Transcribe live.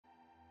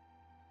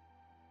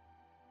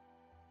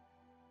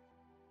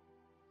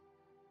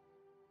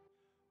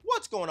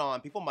What's going on,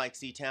 people? Myke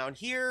C-Town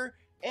here,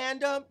 and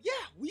yeah,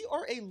 we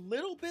are a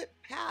little bit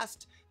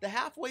past the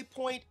halfway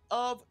point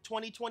of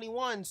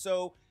 2021,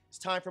 so it's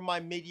time for my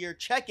mid-year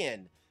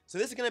check-in. So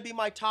this is going to be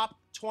my top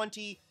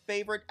 20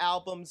 favorite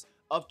albums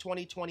of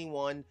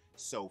 2021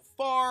 so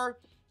far.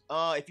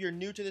 If you're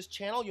new to this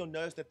channel, you'll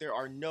notice that there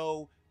are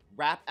no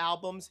rap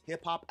albums,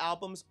 hip-hop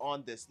albums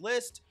on this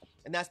list,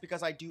 and that's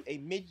because I do a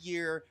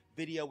mid-year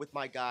video with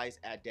my guys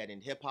at Dead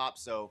End Hip Hop.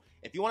 So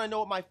if you want to know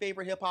what my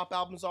favorite hip-hop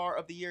albums are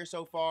of the year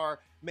so far,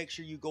 make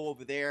sure you go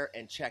over there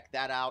and check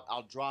that out.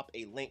 I'll drop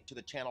a link to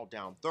the channel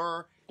down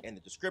there in the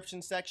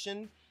description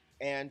section.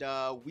 And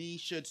we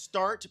should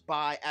start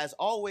by, as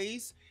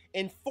always,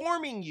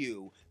 informing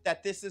you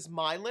that this is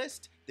my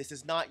list. This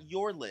is not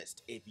your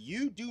list. If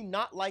you do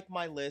not like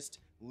my list,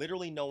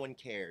 literally no one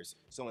cares.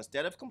 So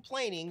instead of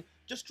complaining,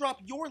 just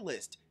drop your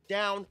list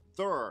down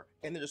there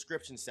in the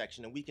description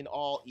section, and we can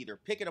all either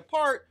pick it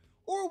apart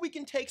or we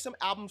can take some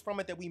albums from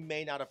it that we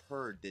may not have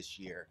heard this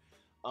year.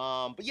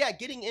 But yeah,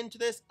 getting into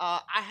this,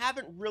 I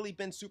haven't really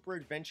been super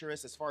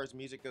adventurous as far as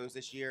music goes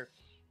this year.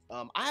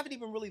 I haven't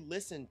even really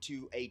listened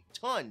to a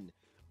ton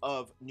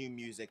of new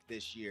music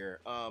this year.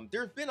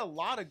 There's been a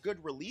lot of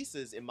good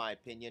releases in my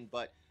opinion,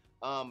 but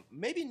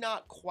maybe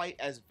not quite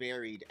as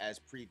varied as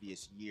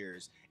previous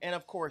years. And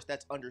of course,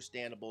 that's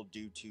understandable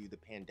due to the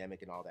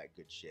pandemic and all that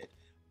good shit.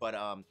 But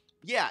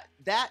yeah,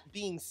 that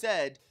being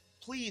said,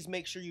 please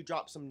make sure you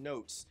drop some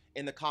notes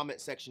in the comment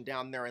section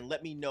down there and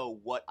let me know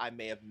what I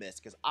may have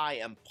missed, because I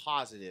am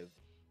positive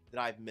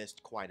that I've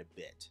missed quite a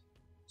bit.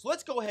 So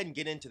let's go ahead and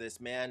get into this,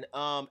 man.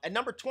 At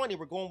number 20,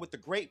 we're going with The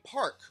Great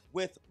Park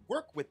with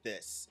Work With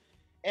This.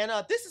 And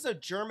this is a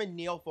German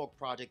neo-folk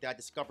project that I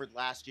discovered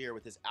last year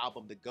with his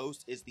album The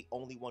Ghost Is the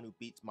Only One Who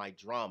Beats My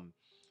Drum,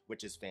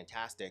 which is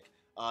fantastic.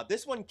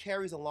 This one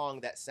carries along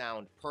that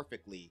sound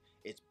perfectly.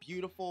 It's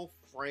beautiful,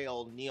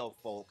 frail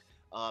neo-folk.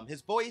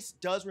 His voice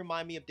does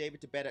remind me of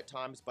David Tibet at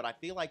times, but I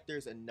feel like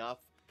there's enough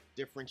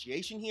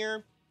differentiation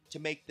here to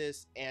make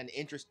this an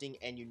interesting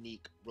and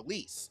unique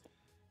release.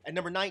 At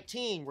number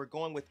 19, we're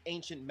going with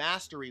Ancient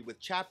Mastery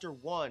with Chapter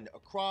 1,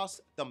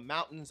 Across the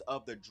Mountains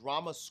of the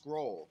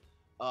Drämmarskol.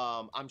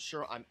 I'm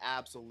sure I'm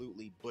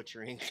absolutely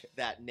butchering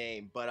that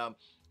name, but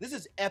this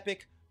is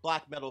epic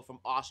black metal from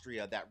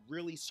Austria that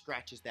really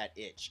scratches that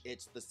itch.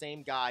 It's the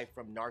same guy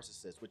from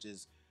Narcissus, which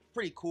is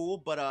pretty cool,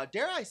 but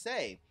dare I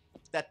say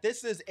that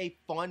this is a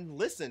fun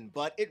listen,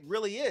 but it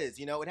really is.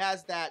 You know, it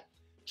has that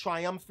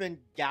triumphant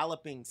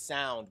galloping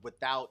sound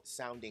without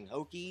sounding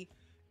hokey,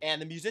 and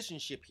the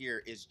musicianship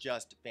here is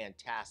just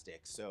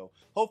fantastic. So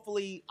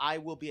hopefully I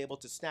will be able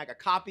to snag a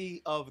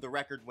copy of the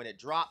record when it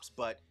drops,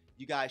 but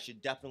you guys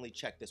should definitely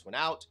check this one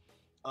out.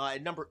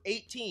 At number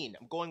 18,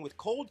 I'm going with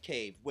Cold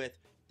Cave with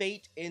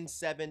Fate in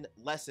 7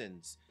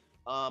 Lessons.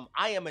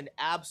 I am an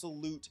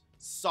absolute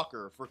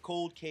sucker for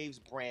Cold Cave's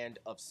brand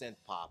of synth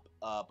pop,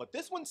 but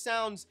this one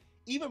sounds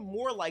even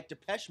more like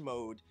Depeche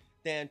Mode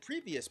than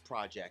previous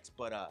projects,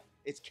 but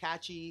it's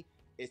catchy,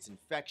 it's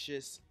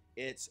infectious,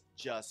 it's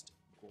just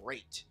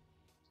great.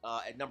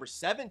 At number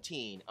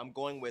 17, I'm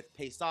going with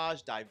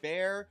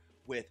Paysage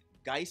with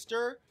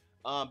Geister.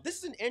 This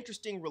is an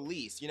interesting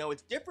release. You know,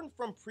 it's different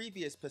from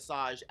previous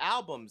Paysage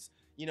albums.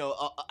 You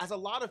know, as a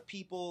lot of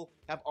people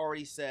have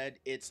already said,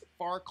 it's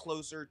far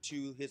closer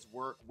to his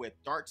work with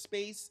Dark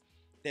Space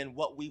than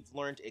what we've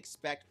learned to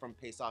expect from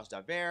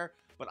Paysage,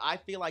 but I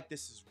feel like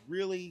this is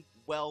really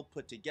well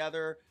put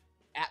together.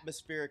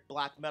 Atmospheric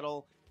black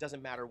metal,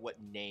 doesn't matter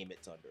what name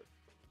it's under.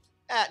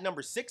 At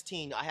number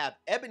 16, I have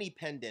Ebony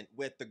Pendant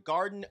with The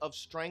Garden of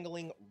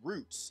Strangling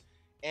Roots.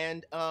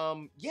 And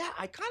yeah,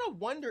 I kind of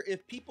wonder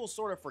if people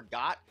sort of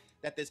forgot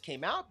that this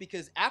came out,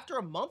 because after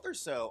a month or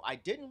so, I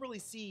didn't really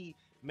see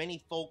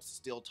many folks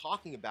still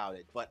talking about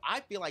it. But I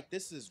feel like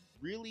this is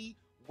really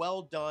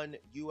well done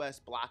US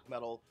black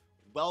metal,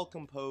 well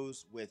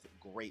composed with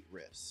great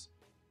riffs.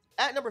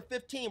 At number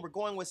 15, we're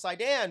going with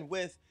Saidan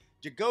with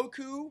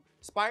Jigoku,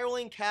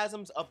 Spiraling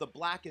Chasms of the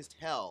Blackest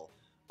Hell.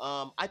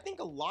 I think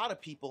a lot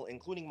of people,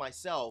 including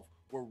myself,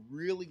 were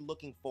really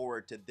looking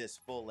forward to this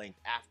full length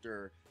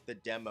after the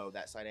demo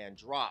that Saidan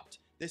dropped.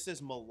 This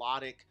is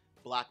melodic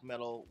black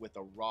metal with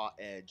a raw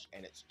edge,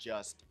 and it's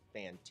just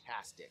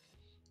fantastic.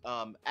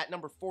 At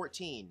number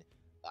 14,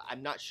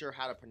 I'm not sure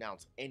how to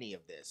pronounce any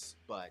of this,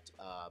 but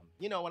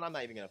you know what, I'm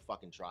not even gonna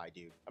fucking try,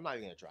 dude. I'm not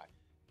even gonna try.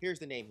 Here's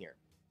the name here.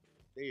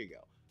 There you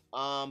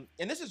go.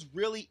 And this is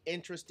really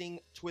interesting,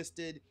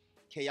 twisted,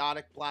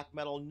 chaotic black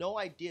metal. No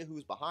idea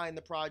who's behind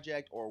the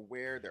project or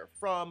where they're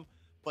from,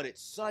 but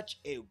it's such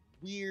a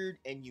weird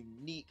and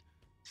unique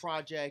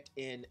project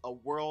in a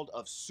world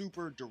of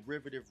super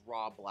derivative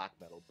raw black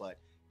metal. But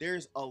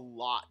there's a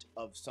lot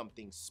of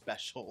something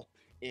special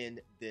in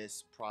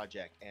this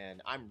project,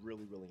 and I'm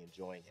really, really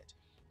enjoying it.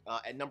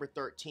 At number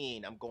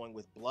 13, I'm going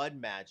with Blood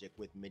Magic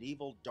with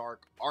Medieval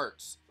Dark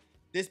Arts.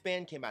 This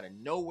band came out of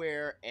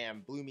nowhere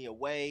and blew me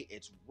away.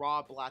 It's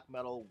raw black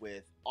metal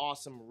with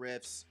awesome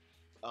riffs.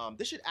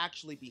 This should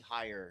actually be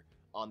higher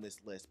on this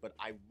list, but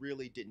I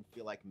really didn't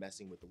feel like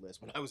messing with the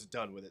list when I was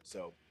done with it,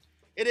 so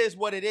it is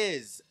what it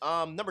is.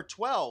 Number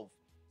 12,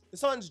 The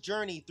Sun's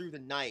Journey Through the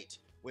Night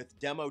with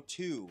Demo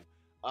 2.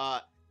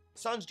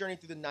 Sun's Journey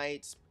Through the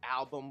Night's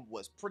album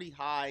was pretty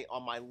high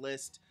on my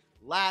list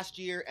last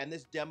year, and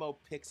this demo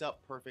picks up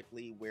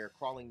perfectly where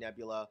Crawling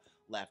Nebula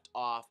left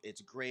off.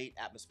 It's great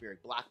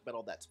atmospheric black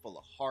metal that's full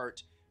of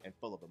heart and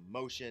full of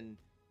emotion.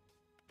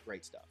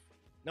 Great stuff.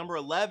 Number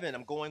 11,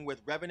 I'm going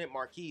with Revenant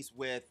Marquis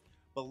with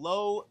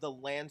Below the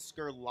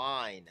Landsker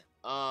Line.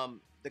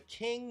 The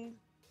king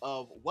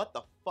of what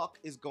the fuck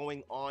is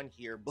going on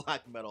here,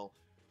 black metal,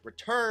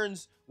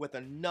 returns with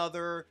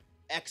another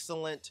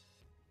excellent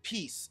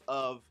piece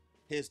of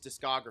his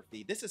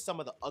discography. This is some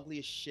of the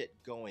ugliest shit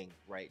going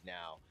right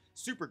now.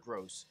 Super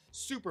gross,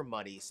 super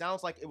muddy.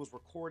 Sounds like it was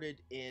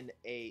recorded in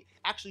a...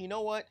 Actually, you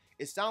know what?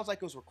 It sounds like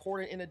it was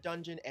recorded in a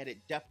dungeon, and it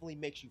definitely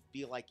makes you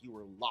feel like you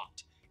were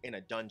locked in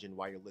a dungeon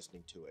while you're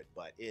listening to it,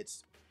 but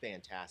it's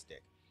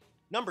fantastic.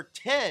 Number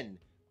 10,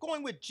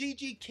 going with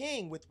GG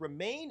King with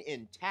Remain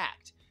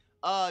Intact.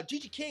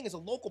 GG King is a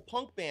local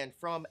punk band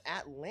from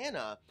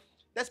Atlanta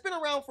that's been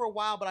around for a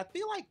while, but I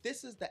feel like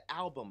this is the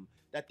album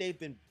that they've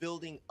been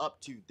building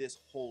up to this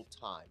whole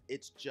time.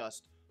 It's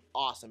just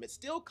awesome. It's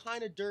still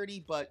kind of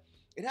dirty, but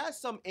it has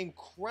some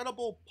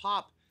incredible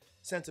pop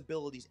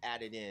sensibilities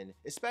added in,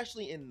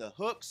 especially in the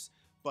hooks,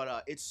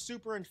 but it's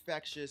super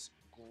infectious,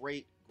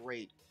 great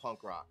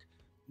punk rock.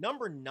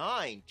 Number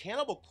 9,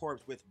 Cannibal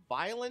Corpse with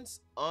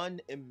Violence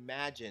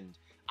Unimagined.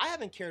 I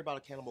haven't cared about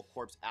a Cannibal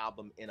Corpse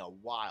album in a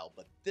while,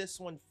 but this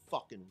one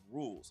fucking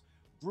rules.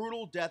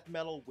 Brutal death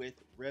metal with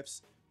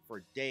riffs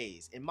for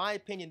days. In my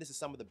opinion, this is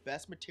some of the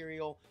best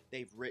material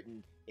they've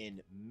written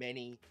in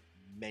many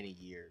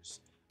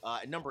years.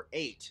 Number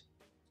 8,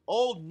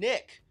 Old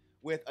Nick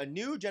with A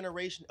New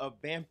Generation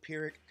of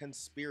Vampiric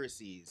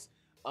Conspiracies.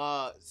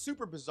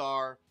 Super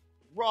bizarre,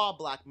 raw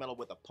black metal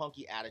with a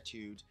punky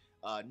attitude.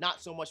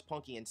 Not so much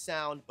punky in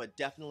sound, but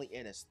definitely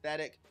in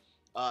aesthetic.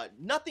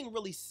 Nothing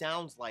really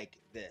sounds like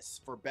this,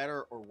 for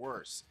better or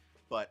worse,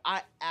 but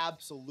I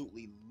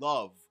absolutely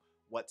love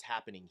what's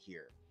happening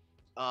here.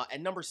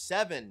 And number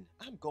 7,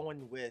 I'm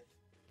going with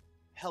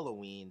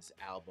Helloween's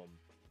album,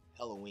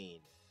 Helloween.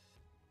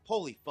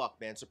 Holy fuck,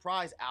 man.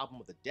 Surprise album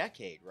of the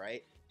decade,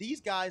 right? These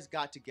guys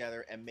got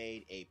together and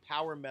made a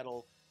power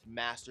metal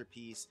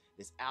masterpiece.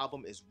 This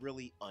album is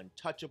really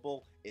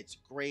untouchable. It's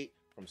great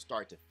from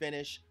start to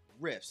finish.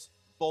 Riffs,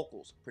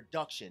 vocals,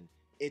 production.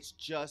 It's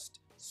just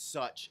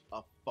such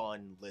a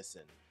fun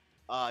listen.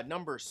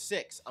 Number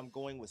 6, I'm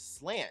going with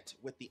Slant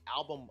with the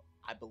album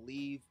I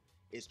believe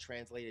is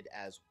translated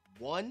as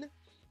One.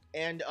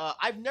 And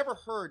I've never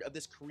heard of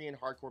this Korean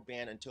hardcore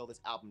band until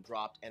this album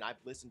dropped, and I've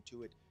listened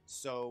to it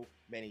so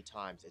many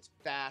times. It's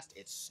fast,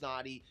 it's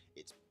snotty,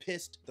 it's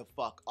pissed the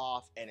fuck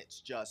off, and it's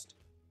just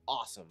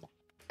awesome.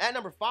 At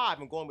number 5,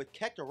 I'm going with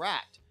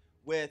Kektarat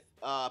with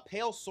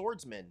Pale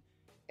Swordsman,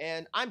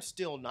 and I'm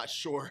still not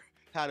sure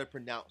how to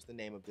pronounce the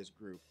name of this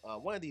group.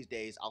 One of these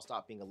days, I'll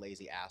stop being a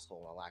lazy asshole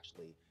and I'll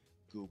actually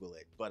Google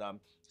it. But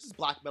this is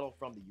black metal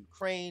from the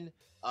Ukraine.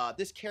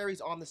 This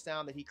carries on the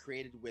sound that he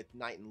created with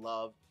Night and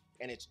Love,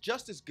 and it's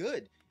just as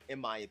good,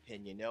 in my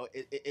opinion. You know,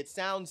 it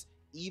sounds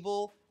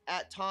evil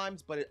at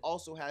times, but it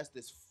also has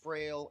this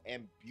frail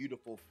and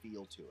beautiful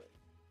feel to it.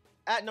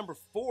 At number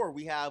 4,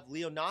 we have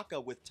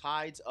Leonaka with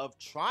Tides of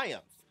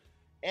Triumph.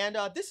 And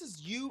this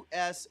is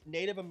U.S.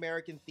 Native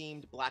American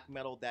themed black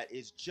metal that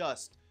is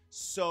just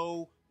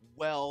so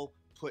well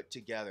put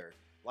together.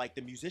 Like,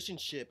 the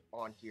musicianship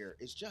on here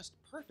is just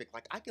perfect.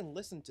 Like, I can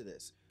listen to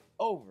this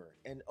over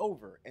and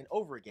over and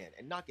over again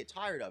and not get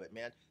tired of it,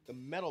 man. The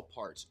metal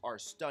parts are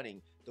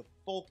stunning. The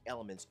folk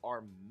elements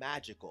are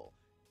magical.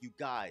 You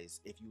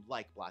guys, if you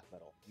like black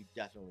metal, you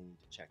definitely need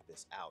to check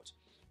this out.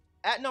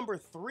 At number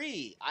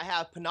 3, I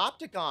have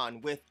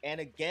Panopticon with And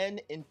Again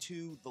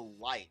Into the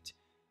Light.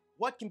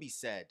 What can be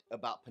said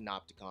about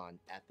Panopticon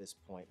at this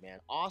point, man?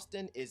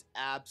 Austin is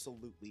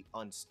absolutely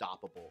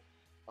unstoppable.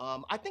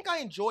 I think I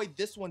enjoyed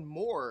this one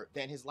more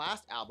than his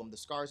last album, The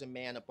Scars of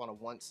Man Upon a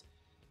Once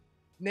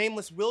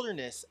Nameless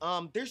Wilderness.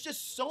 There's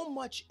just so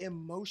much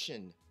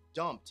emotion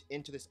dumped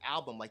into this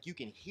album. Like, you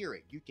can hear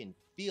it, you can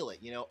feel it.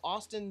 You know,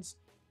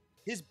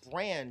 his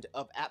brand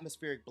of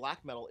atmospheric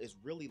black metal is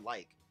really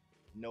like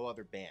no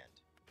other band.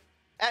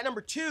 At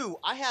number 2,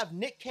 I have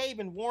Nick Cave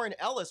and Warren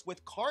Ellis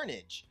with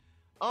Carnage.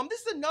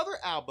 This is another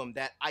album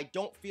that I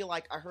don't feel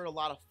like I heard a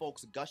lot of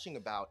folks gushing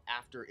about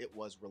after it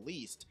was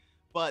released,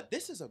 but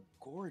this is a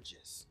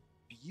gorgeous,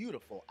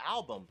 beautiful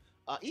album.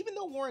 Even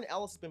though Warren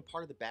Ellis has been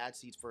part of the Bad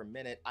Seeds for a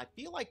minute, I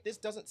feel like this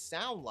doesn't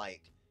sound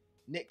like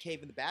Nick Cave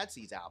and the Bad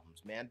Seeds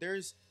albums, man.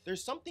 There's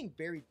something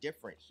very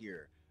different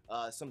here.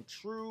 Some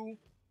true,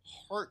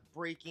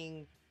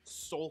 heartbreaking,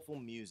 soulful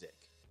music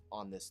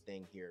on this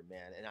thing here,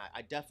 man. And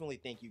I definitely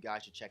think you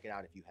guys should check it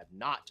out if you have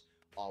not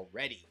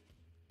already.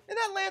 And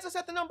that lands us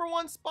at the number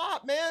 1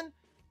 spot, man.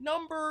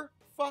 Number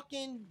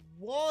fucking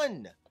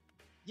 1.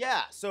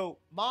 Yeah, so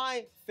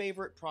my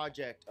favorite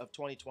project of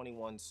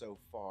 2021 so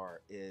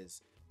far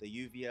is the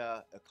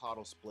Yuvia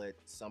Akatl split,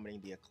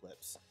 Summoning the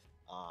Eclipse.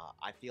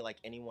 I feel like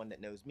anyone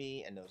that knows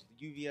me and knows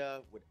the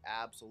Yuvia would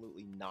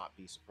absolutely not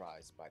be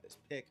surprised by this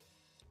pick.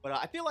 But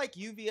I feel like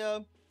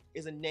Yuvia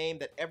is a name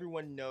that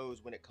everyone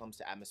knows when it comes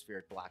to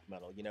atmospheric black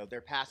metal. You know,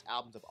 their past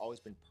albums have always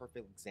been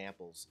perfect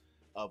examples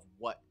of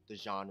what the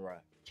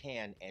genre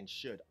can and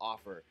should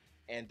offer.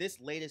 And this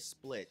latest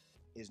split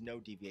is no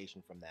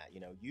deviation from that. You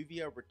know,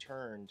 Uvia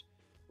returned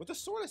with a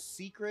sort of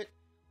secret,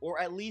 or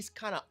at least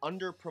kind of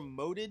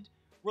under-promoted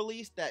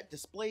release that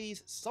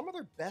displays some of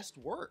their best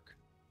work.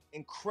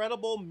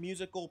 Incredible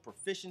musical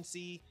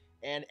proficiency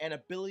and an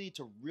ability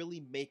to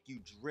really make you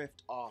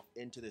drift off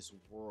into this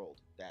world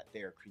that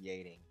they're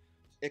creating.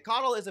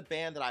 Icatl is a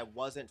band that I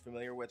wasn't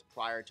familiar with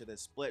prior to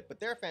this split, but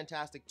they're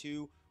fantastic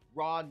too.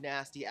 Raw,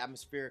 nasty,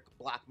 atmospheric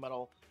black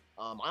metal.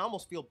 I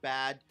almost feel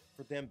bad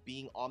for them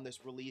being on this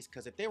release,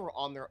 because if they were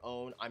on their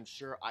own, I'm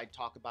sure I'd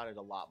talk about it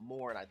a lot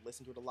more and I'd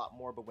listen to it a lot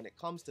more. But when it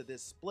comes to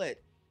this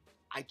split,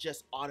 I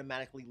just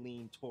automatically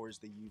lean towards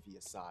the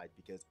Uvia side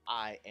because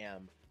I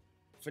am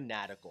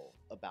fanatical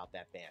about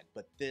that band.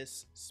 But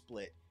this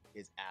split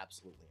is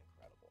absolutely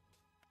incredible.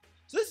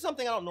 So this is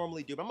something I don't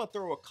normally do, but I'm gonna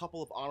throw a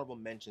couple of honorable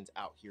mentions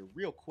out here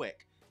real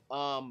quick.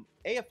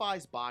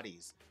 AFI's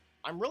Bodies.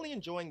 I'm really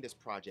enjoying this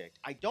project.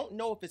 I don't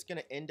know if it's going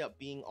to end up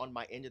being on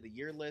my end of the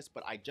year list,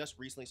 but I just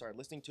recently started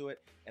listening to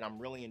it and I'm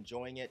really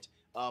enjoying it.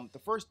 The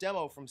first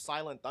demo from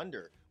Silent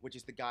Thunder, which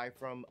is the guy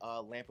from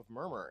Lamp of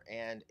Murmur,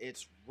 and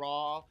it's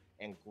raw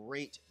and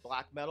great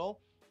black metal.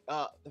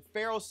 The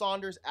Pharaoh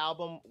Saunders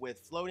album with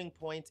Floating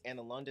Points and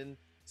the London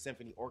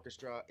Symphony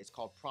Orchestra, it's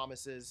called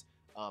Promises.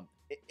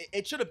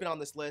 It should have been on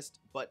this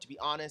list, but to be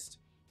honest,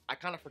 I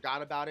kind of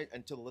forgot about it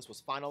until the list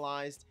was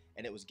finalized,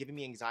 and it was giving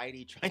me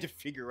anxiety trying to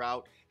figure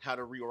out how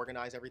to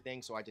reorganize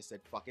everything, so I just said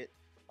fuck it.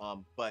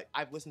 But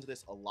I've listened to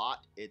this a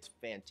lot. It's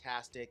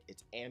fantastic.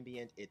 It's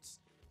ambient. It's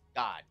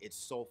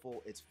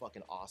soulful. It's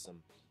fucking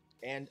awesome.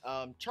 And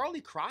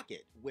Charlie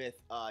Crockett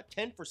with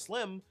 10 for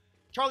Slim.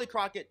 Charlie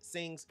Crockett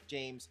sings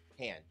James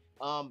Hand.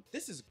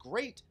 This is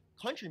great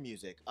country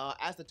music.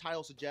 As the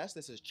title suggests,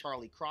 this is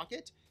Charlie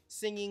Crockett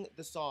singing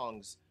the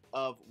songs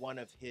of one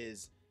of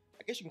his,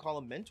 I guess you can call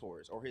them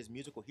mentors or his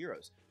musical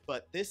heroes.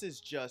 But this is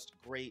just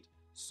great,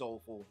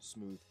 soulful,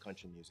 smooth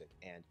country music,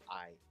 and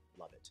I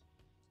love it.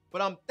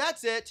 But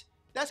that's it.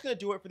 That's going to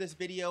do it for this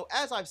video.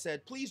 As I've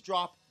said, please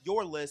drop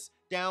your list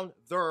down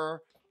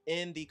there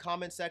in the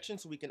comment section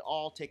so we can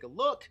all take a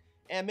look,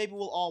 and maybe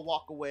we'll all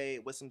walk away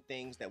with some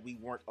things that we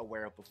weren't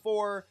aware of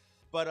before.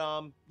 But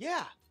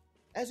yeah,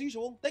 as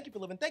usual, thank you for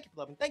living, thank you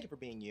for loving, thank you for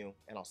being you,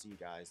 and I'll see you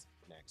guys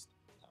next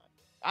time.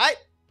 All right,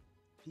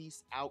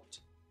 peace out.